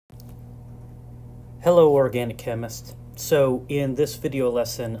Hello, organic chemists. So in this video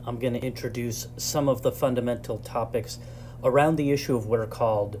lesson, I'm going to introduce some of the fundamental topics around the issue of what are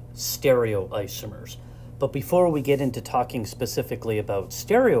called stereoisomers. But before we get into talking specifically about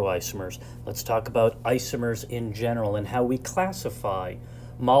stereoisomers, let's talk about isomers in general and how we classify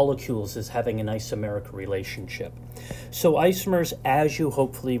molecules as having an isomeric relationship. So isomers, as you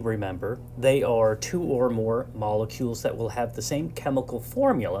hopefully remember, they are two or more molecules that will have the same chemical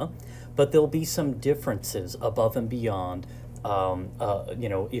formula, but there'll be some differences above and beyond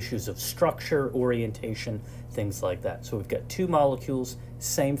issues of structure, orientation, things like that. So we've got two molecules,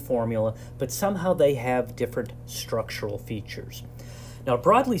 same formula, but somehow they have different structural features. Now,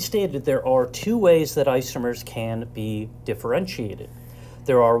 broadly stated, there are two ways that isomers can be differentiated.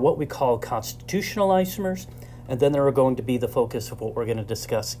 There are what we call constitutional isomers, and then there are going to be the focus of what we're going to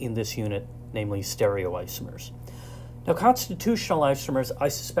discuss in this unit, namely stereoisomers. Now, constitutional isomers, I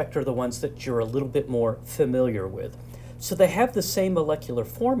suspect, are the ones that you're a little bit more familiar with. So they have the same molecular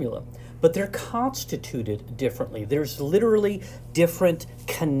formula, but they're constituted differently. There's literally different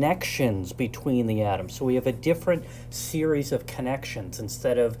connections between the atoms. So we have a different series of connections.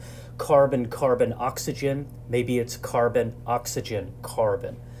 Instead of carbon, carbon, oxygen, maybe it's carbon, oxygen,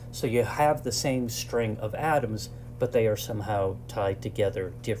 carbon. So you have the same string of atoms, but they are somehow tied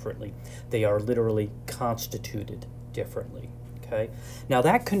together differently. They are literally constituted differently, okay? Now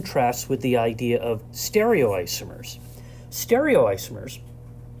that contrasts with the idea of stereoisomers. Stereoisomers,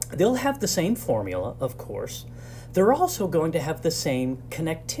 they'll have the same formula, of course. They're also going to have the same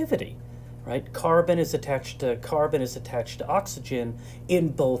connectivity, right? Carbon is attached to oxygen in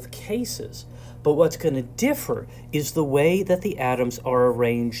both cases. But what's going to differ is the way that the atoms are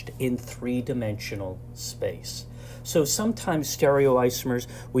arranged in three-dimensional space. So sometimes stereoisomers,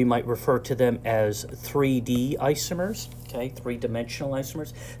 we might refer to them as 3D isomers, okay, three-dimensional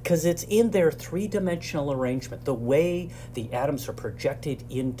isomers, because it's in their three-dimensional arrangement, the way the atoms are projected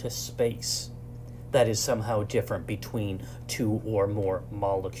into space, that is somehow different between two or more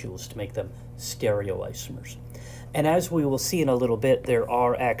molecules to make them stereoisomers. And as we will see in a little bit, there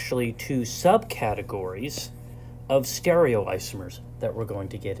are actually two subcategories of stereoisomers that we're going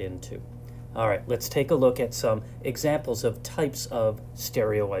to get into. All right, let's take a look at some examples of types of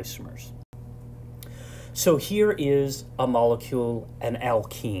stereoisomers. So here is a molecule, an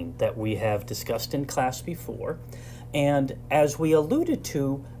alkene, that we have discussed in class before. And as we alluded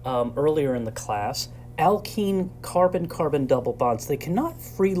to earlier in the class, alkene carbon-carbon double bonds, they cannot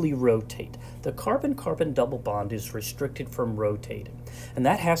freely rotate. The carbon-carbon double bond is restricted from rotating. And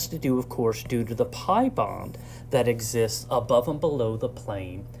that has to do, of course, due to the pi bond that exists above and below the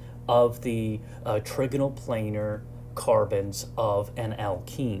plane of the trigonal planar carbons of an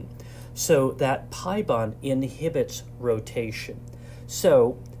alkene. So that pi bond inhibits rotation.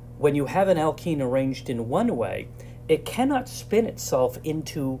 So when you have an alkene arranged in one way, it cannot spin itself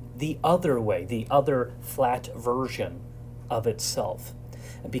into the other way, the other flat version of itself.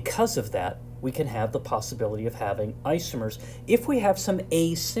 And because of that, we can have the possibility of having isomers if we have some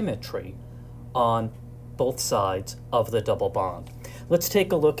asymmetry on both sides of the double bond. Let's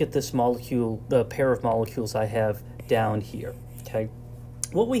take a look at this molecule, the pair of molecules I have down here, okay?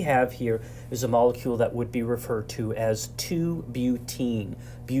 What we have here is a molecule that would be referred to as 2-butene.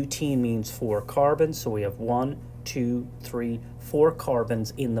 Butene means 4 carbons, so we have 1, 2, 3, 4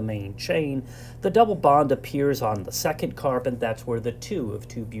 carbons in the main chain. The double bond appears on the second carbon. That's where the 2 of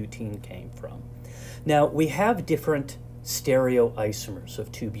 2-butene came from. Now, we have different stereoisomers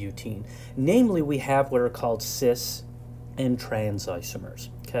of 2-butene. Namely, we have what are called cis and trans isomers,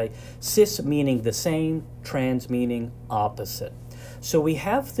 okay? Cis meaning the same, trans meaning opposite. So we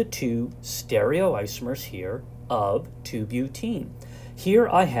have the two stereoisomers here of 2-butene. Here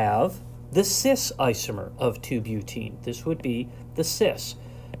I have the cis isomer of 2-butene. This would be the cis,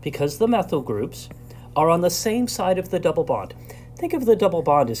 because the methyl groups are on the same side of the double bond. Think of the double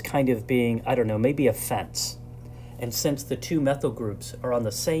bond as kind of being, I don't know, maybe a fence. And since the two methyl groups are on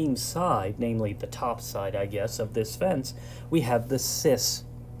the same side, namely the top side, I guess, of this fence, we have the cis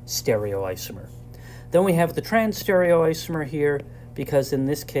stereoisomer. Then we have the trans stereoisomer here, because in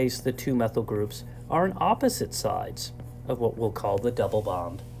this case, the two methyl groups are on opposite sides of what we'll call the double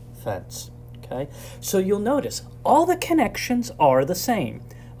bond fence, okay? So you'll notice all the connections are the same.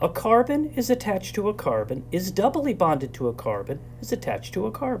 A carbon is attached to a carbon, is doubly bonded to a carbon, is attached to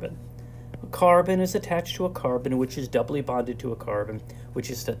a carbon. A carbon is attached to a carbon, which is doubly bonded to a carbon,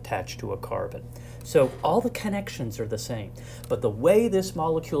 which is attached to a carbon. So all the connections are the same, but the way this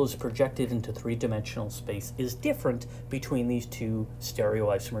molecule is projected into three-dimensional space is different between these two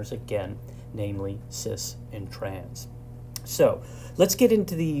stereoisomers, again, namely cis and trans. So let's get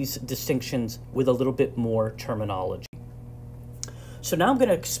into these distinctions with a little bit more terminology. So now I'm going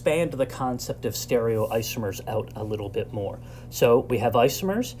to expand the concept of stereoisomers out a little bit more. So we have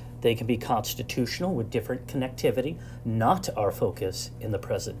isomers. They can be constitutional with different connectivity, not our focus in the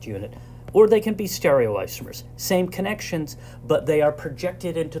present unit. Or they can be stereoisomers, same connections, but they are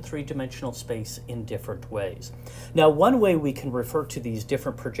projected into three-dimensional space in different ways. Now, one way we can refer to these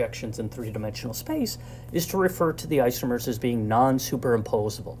different projections in three-dimensional space is to refer to the isomers as being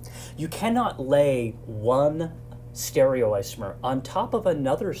non-superimposable. You cannot lay one stereoisomer on top of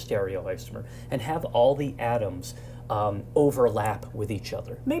another stereoisomer and have all the atoms overlap with each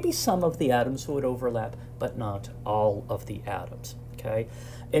other. Maybe some of the atoms would overlap, but not all of the atoms, okay?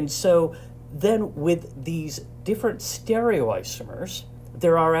 And so then with these different stereoisomers,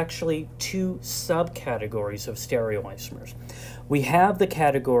 there are actually two subcategories of stereoisomers. We have the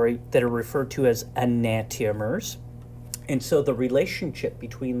category that are referred to as enantiomers, and so the relationship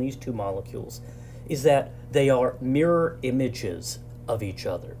between these two molecules is that they are mirror images of each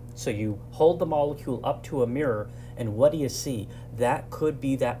other. So you hold the molecule up to a mirror, and what do you see? That could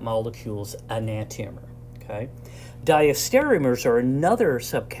be that molecule's enantiomer, okay? Diastereomers are another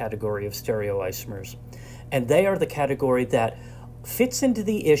subcategory of stereoisomers, and they are the category that fits into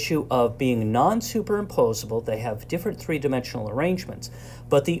the issue of being non-superimposable. They have different three-dimensional arrangements,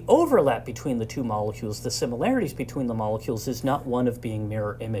 but the overlap between the two molecules, the similarities between the molecules, is not one of being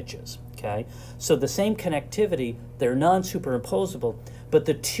mirror images, okay? So the same connectivity, they're non-superimposable, but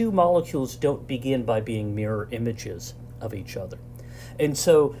the two molecules don't begin by being mirror images of each other. And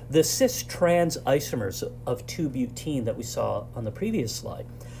so the cis-trans isomers of 2-butene that we saw on the previous slide,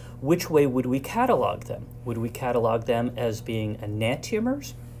 which way would we catalog them? Would we catalog them as being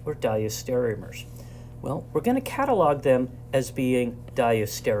enantiomers or diastereomers? Well, we're going to catalog them as being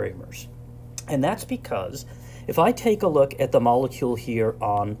diastereomers. And that's because if I take a look at the molecule here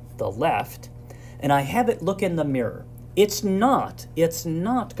on the left, and I have it look in the mirror, it's not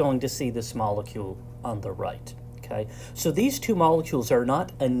going to see this molecule on the right. Okay? So these two molecules are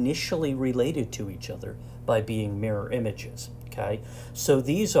not initially related to each other by being mirror images. Okay? So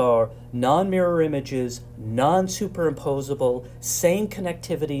these are non-mirror images, non-superimposable, same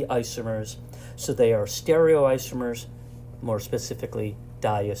connectivity isomers. So they are stereoisomers, more specifically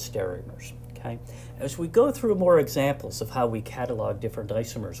diastereomers. Okay? As we go through more examples of how we catalog different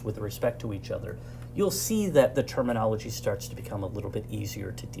isomers with respect to each other, you'll see that the terminology starts to become a little bit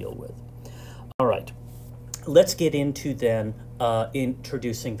easier to deal with. All right. Let's get into then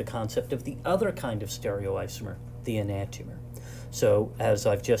introducing the concept of the other kind of stereoisomer, the enantiomer. So as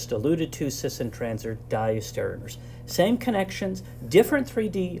I've just alluded to, cis and trans are diastereomers. Same connections, different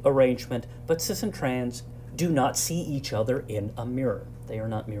 3D arrangement, but cis and trans do not see each other in a mirror. They are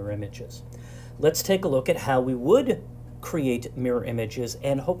not mirror images. Let's take a look at how we would create mirror images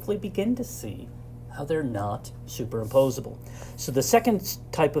and hopefully begin to see how they're not superimposable. So the second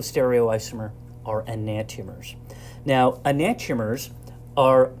type of stereoisomer are enantiomers. Now, enantiomers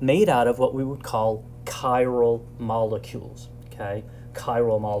are made out of what we would call chiral molecules, okay?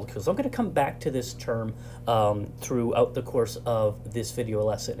 Chiral molecules. I'm going to come back to this term throughout the course of this video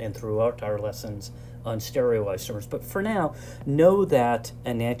lesson and throughout our lessons on stereoisomers, but for now, know that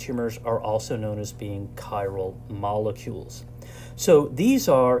enantiomers are also known as being chiral molecules. So these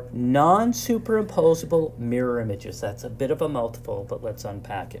are non-superimposable mirror images. That's a bit of a mouthful, but let's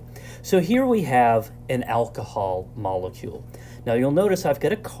unpack it. So here we have an alcohol molecule. Now you'll notice I've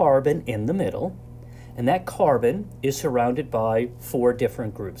got a carbon in the middle, and that carbon is surrounded by 4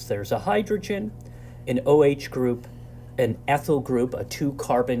 different groups. There's a hydrogen, an OH group, an ethyl group, a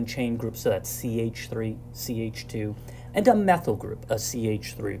 2-carbon chain group, so that's CH3, CH2, and a methyl group, a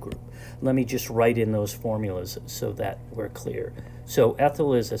CH3 group. Let me just write in those formulas so that we're clear. So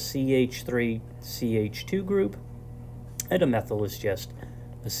ethyl is a CH3, CH2 group, and a methyl is just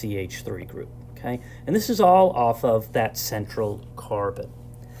a CH3 group, okay? And this is all off of that central carbon.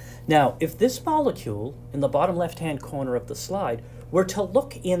 Now, if this molecule in the bottom left-hand corner of the slide were to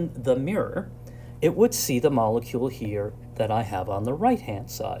look in the mirror, it would see the molecule here that I have on the right-hand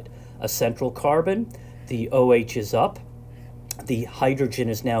side. A central carbon, the OH is up, the hydrogen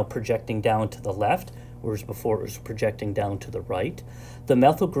is now projecting down to the left, whereas before it was projecting down to the right. The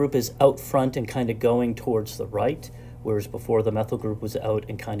methyl group is out front and kind of going towards the right, whereas before the methyl group was out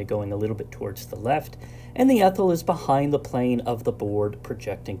and kind of going a little bit towards the left. And the ethyl is behind the plane of the board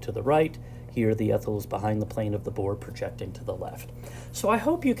projecting to the right. Here the ethyl is behind the plane of the board projecting to the left. So I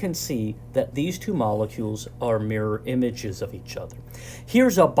hope you can see that these two molecules are mirror images of each other.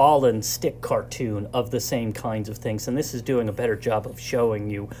 Here's a ball and stick cartoon of the same kinds of things, and this is doing a better job of showing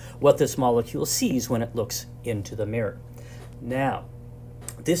you what this molecule sees when it looks into the mirror. Now,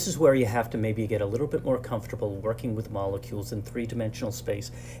 this is where you have to maybe get a little bit more comfortable working with molecules in three-dimensional space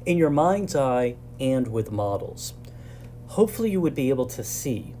in your mind's eye and with models. Hopefully you would be able to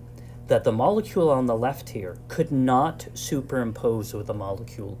see that the molecule on the left here could not superimpose with the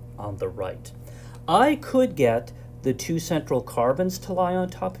molecule on the right. I could get the two central carbons to lie on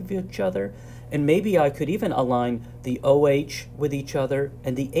top of each other, and maybe I could even align the OH with each other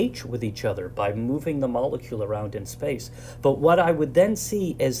and the H with each other by moving the molecule around in space. But what I would then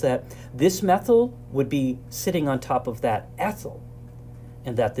see is that this methyl would be sitting on top of that ethyl,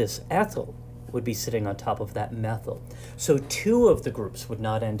 and that this ethyl would be sitting on top of that methyl. So two of the groups would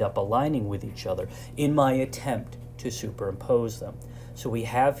not end up aligning with each other in my attempt to superimpose them. So we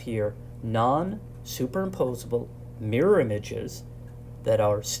have here non-superimposable mirror images that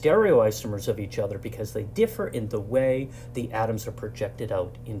are stereoisomers of each other because they differ in the way the atoms are projected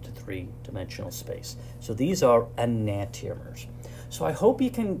out into three-dimensional space. So these are enantiomers. So I hope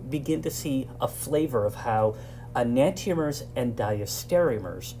you can begin to see a flavor of how enantiomers and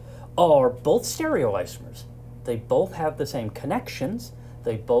diastereomers are both stereoisomers. They both have the same connections.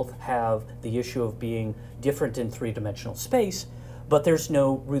 They both have the issue of being different in three-dimensional space, but there's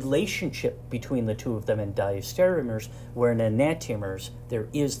no relationship between the two of them in diastereomers, where in enantiomers there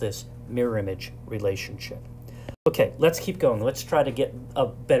is this mirror image relationship. Okay, let's keep going. Let's try to get a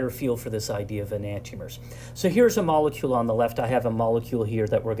better feel for this idea of enantiomers. So here's a molecule on the left. I have a molecule here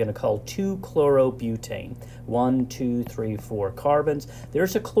that we're going to call 2-chlorobutane. 1, 2, 3, 4 carbons.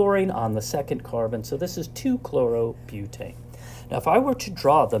 There's a chlorine on the second carbon, so this is 2-chlorobutane. Now, if I were to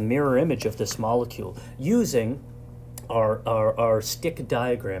draw the mirror image of this molecule using our stick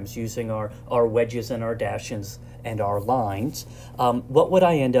diagrams, using our wedges and our dashes and our lines, what would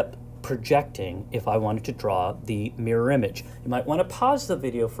I end up projecting if I wanted to draw the mirror image? You might want to pause the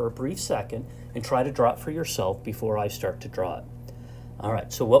video for a brief second and try to draw it for yourself before I start to draw it. All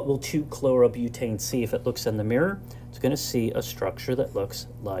right, so what will 2-chlorobutane see if it looks in the mirror? It's going to see a structure that looks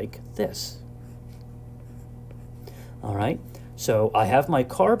like this. All right, so I have my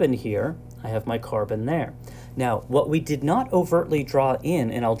carbon here, I have my carbon there. Now, what we did not overtly draw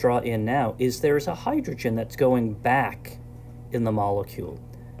in, and I'll draw in now, is there's a hydrogen that's going back in the molecule,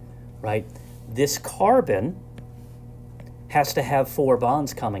 right? This carbon has to have 4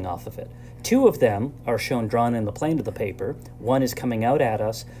 bonds coming off of it. 2 of them are shown drawn in the plane of the paper. 1 is coming out at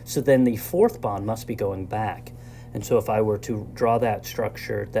us, so then the 4th bond must be going back. And so if I were to draw that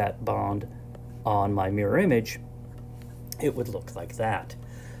structure, that bond on my mirror image, it would look like that.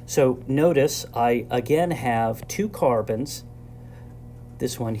 So notice I again have 2 carbons,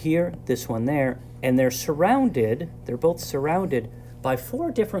 this one here, this one there, and they're both surrounded by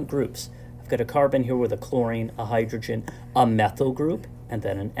 4 different groups. I've got a carbon here with a chlorine, a hydrogen, a methyl group, and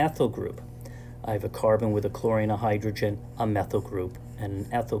then an ethyl group. I have a carbon with a chlorine, a hydrogen, a methyl group, and an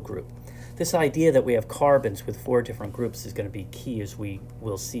ethyl group. This idea that we have carbons with 4 different groups is going to be key, as we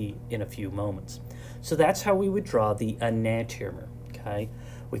will see in a few moments. So that's how we would draw the enantiomer, okay?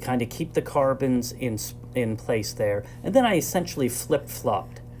 We kind of keep the carbons in place there, and then I essentially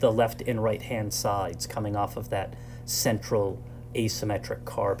flip-flopped the left and right-hand sides coming off of that central asymmetric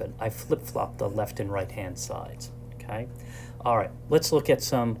carbon. I flip-flopped the left and right-hand sides, okay? All right, let's look at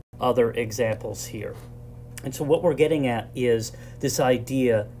some other examples here. And so what we're getting at is this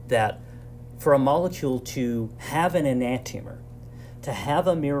idea that for a molecule to have an enantiomer, to have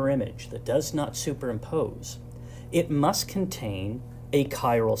a mirror image that does not superimpose, it must contain a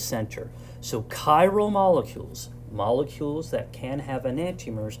chiral center. So chiral molecules, molecules that can have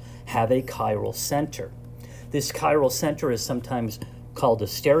enantiomers, have a chiral center. This chiral center is sometimes called a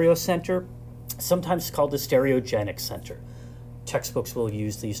stereocenter, sometimes called a stereogenic center. Textbooks will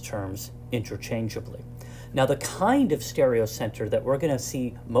use these terms interchangeably. Now, the kind of stereocenter that we're going to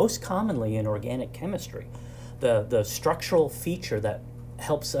see most commonly in organic chemistry, the structural feature that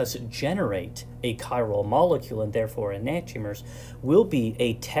helps us generate a chiral molecule and therefore enantiomers, will be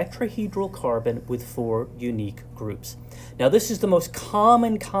a tetrahedral carbon with 4 unique groups. Now, this is the most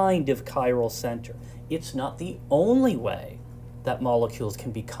common kind of chiral center. It's not the only way that molecules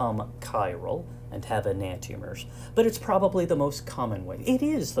can become chiral and have enantiomers, but it's probably the most common way. It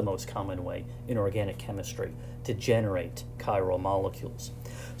is the most common way in organic chemistry to generate chiral molecules.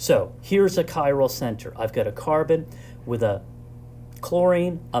 So here's a chiral center. I've got a carbon with a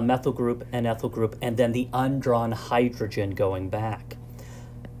chlorine, a methyl group, an ethyl group, and then the undrawn hydrogen going back.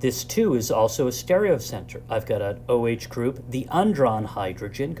 This too is also a stereocenter. I've got an OH group, the undrawn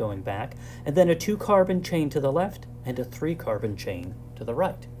hydrogen going back, and then a 2-carbon chain to the left and a 3-carbon chain to the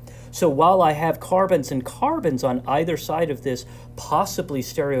right. So while I have carbons and carbons on either side of this possibly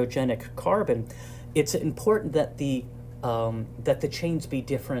stereogenic carbon, it's important that the that the chains be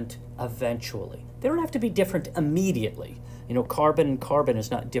different eventually. They don't have to be different immediately. You know, carbon and carbon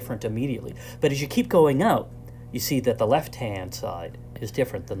is not different immediately. But as you keep going out, you see that the left-hand side is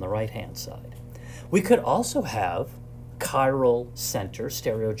different than the right-hand side. We could also have chiral centers,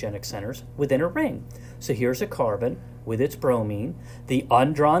 stereogenic centers, within a ring. So here's a carbon with its bromine. The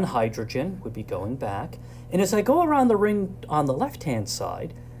undrawn hydrogen would be going back. And as I go around the ring on the left-hand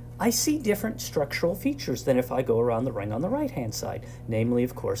side, I see different structural features than if I go around the ring on the right-hand side, namely,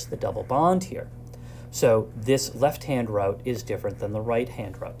 of course, the double bond here. So this left-hand route is different than the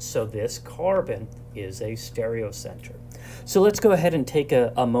right-hand route. So this carbon is a stereocenter. So let's go ahead and take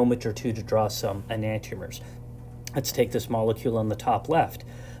a moment or two to draw some enantiomers. Let's take this molecule on the top left.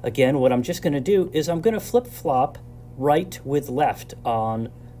 Again, what I'm just going to do is I'm going to flip-flop right with left on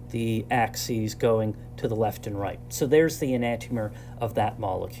the axes going to the left and right. So there's the enantiomer of that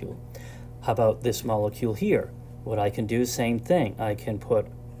molecule. How about this molecule here? What I can do, same thing. I can put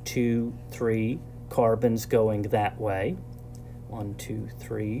 2, 3 carbons going that way. 1, 2,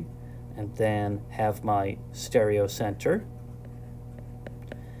 3. And then have my stereocenter.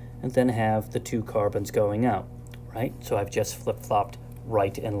 And then have the 2 carbons going out, right? So I've just flip-flopped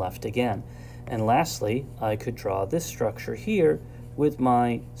right and left again. And lastly, I could draw this structure here with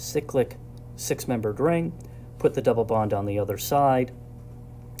my cyclic 6-membered ring, put the double bond on the other side,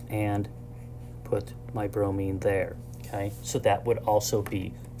 and put my bromine there, okay? So that would also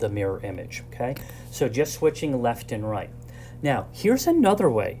be the mirror image, okay? So just switching left and right. Now, here's another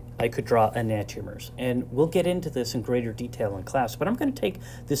way I could draw enantiomers, and we'll get into this in greater detail in class, but I'm going to take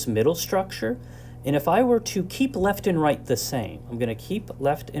this middle structure, and if I were to keep left and right the same, I'm going to keep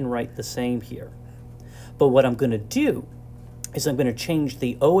left and right the same here. But what I'm going to do is I'm going to change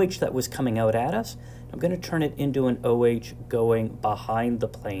the OH that was coming out at us. I'm going to turn it into an OH going behind the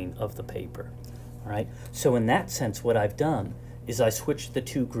plane of the paper. All right. So in that sense, what I've done is I switched the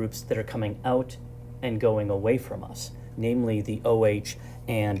 2 groups that are coming out and going away from us, namely the OH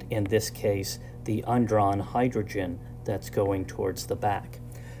and, in this case, the undrawn hydrogen that's going towards the back.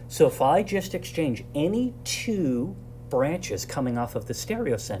 So if I just exchange any 2 branches coming off of the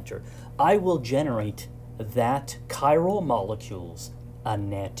stereocenter, I will generate that chiral molecule's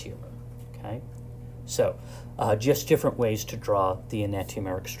enantiomer, okay? So just different ways to draw the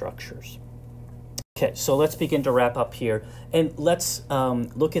enantiomeric structures. Okay, so let's begin to wrap up here, and let's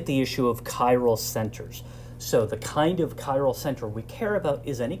look at the issue of chiral centers. So the kind of chiral center we care about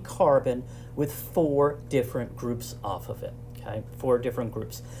is any carbon with 4 different groups off of it, okay? 4 different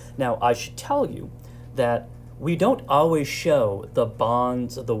groups. Now, I should tell you that we don't always show the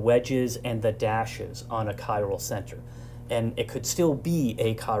bonds, the wedges, and the dashes on a chiral center, and it could still be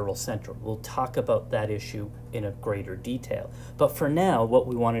a chiral center. We'll talk about that issue in a greater detail. But for now, what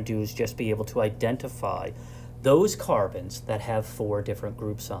we want to do is just be able to identify those carbons that have 4 different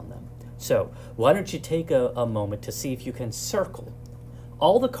groups on them. So why don't you take a moment to see if you can circle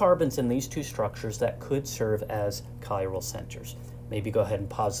all the carbons in these 2 structures that could serve as chiral centers. Maybe go ahead and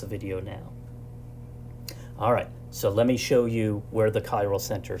pause the video now. All right, so let me show you where the chiral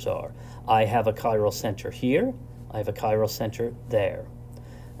centers are. I have a chiral center here, I have a chiral center there,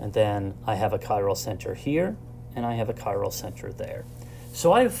 and then I have a chiral center here, and I have a chiral center there.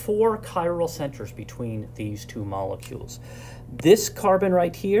 So I have 4 chiral centers between these 2 molecules. This carbon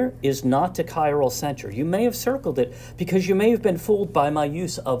right here is not a chiral center. You may have circled it because you may have been fooled by my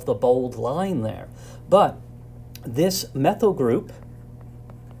use of the bold line there. But this methyl group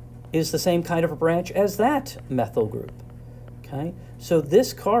is the same kind of a branch as that methyl group, okay? So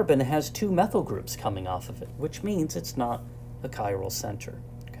this carbon has 2 methyl groups coming off of it, which means it's not a chiral center,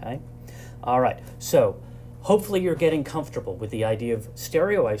 okay? All right, so hopefully you're getting comfortable with the idea of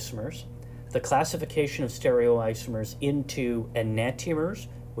stereoisomers, the classification of stereoisomers into enantiomers,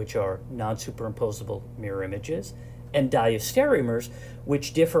 which are non-superimposable mirror images, and diastereomers,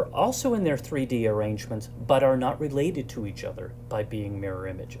 which differ also in their 3D arrangements, but are not related to each other by being mirror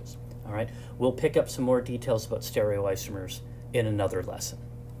images. All right, we'll pick up some more details about stereoisomers in another lesson.